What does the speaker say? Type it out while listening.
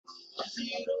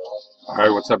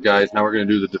Alright, what's up guys? Now we're going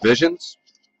to do the divisions.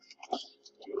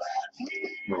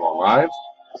 We're going live.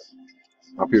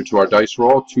 Up here to our dice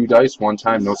roll. 2 dice, 1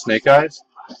 time, no snake eyes.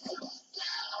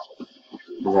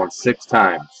 We're going 6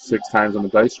 times. 6 times on the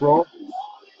dice roll.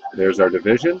 There's our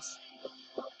divisions.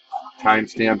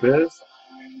 Timestamp is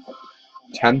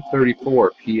 10:34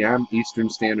 p.m. Eastern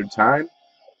Standard Time.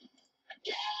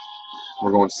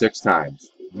 We're going 6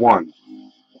 times. 1.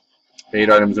 8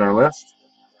 items on our list.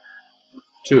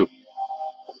 2.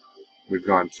 We've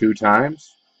gone 2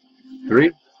 times.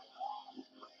 3.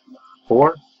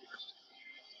 4.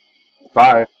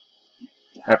 5.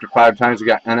 After 5 times, we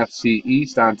got NFC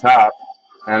East on top,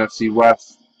 NFC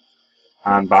West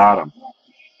on bottom.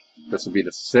 This will be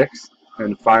the 6th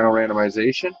and final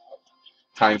randomization.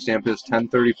 Timestamp is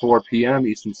 10:34 p.m.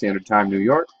 Eastern Standard Time, New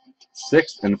York.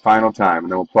 6th and final time.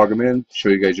 And then we'll plug them in, show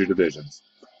you guys your divisions.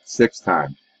 6th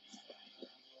time.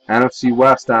 NFC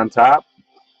West on top,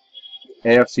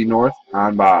 AFC North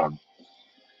on bottom.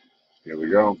 Here we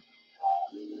go.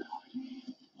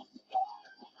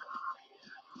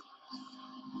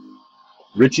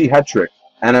 Richie Hetrick,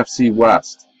 NFC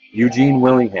West. Eugene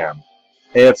Willingham,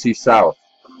 AFC South.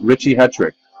 Richie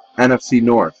Hetrick, NFC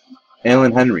North.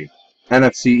 Alan Henry,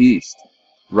 NFC East.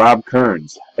 Rob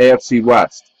Kearns, AFC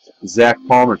West. Zach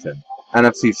Palmerton,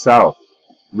 NFC South.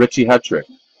 Richie Hetrick,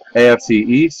 AFC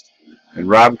East. And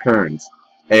Rob Kearns,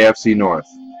 AFC North.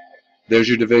 There's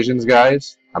your divisions,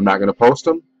 guys. I'm not going to post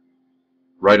them.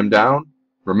 Write them down.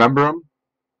 Remember them.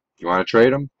 If you want to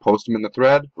trade them, post them in the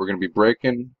thread. We're going to be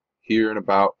breaking here in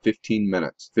about 15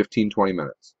 minutes, 15-20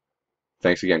 minutes.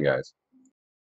 Thanks again, guys.